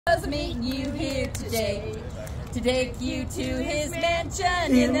was meeting you here today to take you to his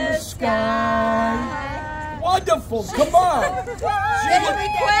mansion in the sky. Wonderful! Come on!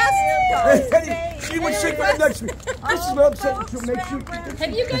 She would sing for the next week. This is what I'm saying. To make you.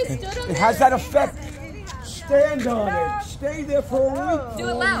 Have you guys stood on it has that effect. Stand on it. Stay there for a week. Do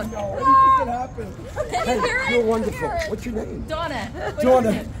it loud. No, anything can happen. Can you hear it? You're wonderful. What's your name? Donna.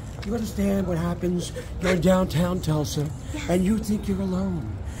 Donna. You understand what happens? You're in downtown Tulsa, and you think you're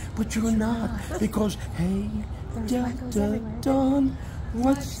alone, but you're not, because hey, Delta Dawn,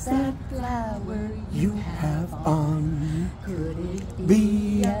 what's that flower you have on? Could it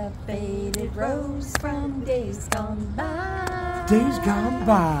Be a faded rose from days gone by? Days gone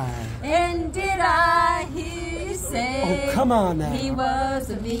by. And did I hear you say? Oh, come on now. He was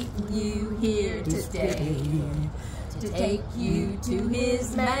meeting you here today to take you to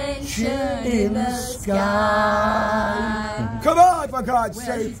his mansion in the sky. Come on, for God's Well,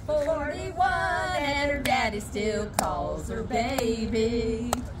 sake. she's 41 and her daddy still calls her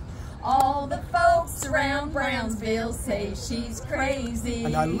baby. All the folks around Brownsville say she's crazy.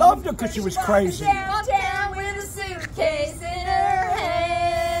 And I loved her because she was crazy. Downtown with a suitcase in her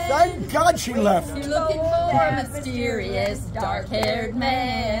hand. Thank God she left. You're looking for a mysterious, dark-haired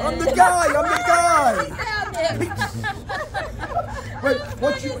man. I'm the guy. I'm the guy. Found him. Wait,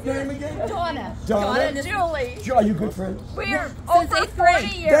 what's your name again? Donna. Donna and Julie. Are you good friends? We're Since over 8th grade.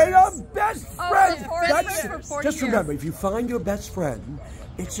 40 years. They are best friends. we're best friends for 40 Just years. remember, if you find your best friend,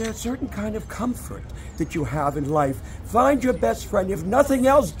 it's a certain kind of comfort that you have in life. Find your best friend. If nothing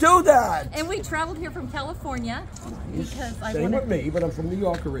else, do that. And we traveled here from California because I Same wanted... with me, but I'm from New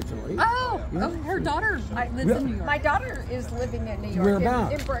York originally. Oh, her daughter lives in New York. My daughter is living in New York,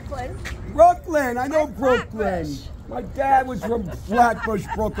 Whereabouts? in Brooklyn. Brooklyn, I know Brooklyn. Flatbush. My dad was from Flatbush,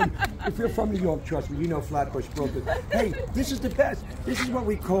 Brooklyn. If you're from New York, trust me, you know Flatbush, Brooklyn. Hey, this is the best. This is what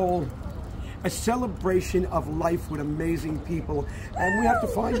we call a celebration of life with amazing people. And we have to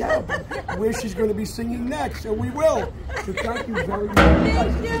find out where she's going to be singing next, and we will. So thank you very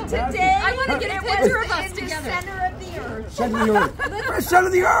much. Today, I want to get a it picture was of us in the together. center of the earth. Center of the earth. We're center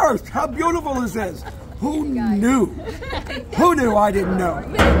of the earth. How beautiful is this? Who knew? Who knew I didn't know?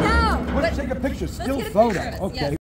 No, Let's take a picture. Still get a photo. picture of us, Okay. yes.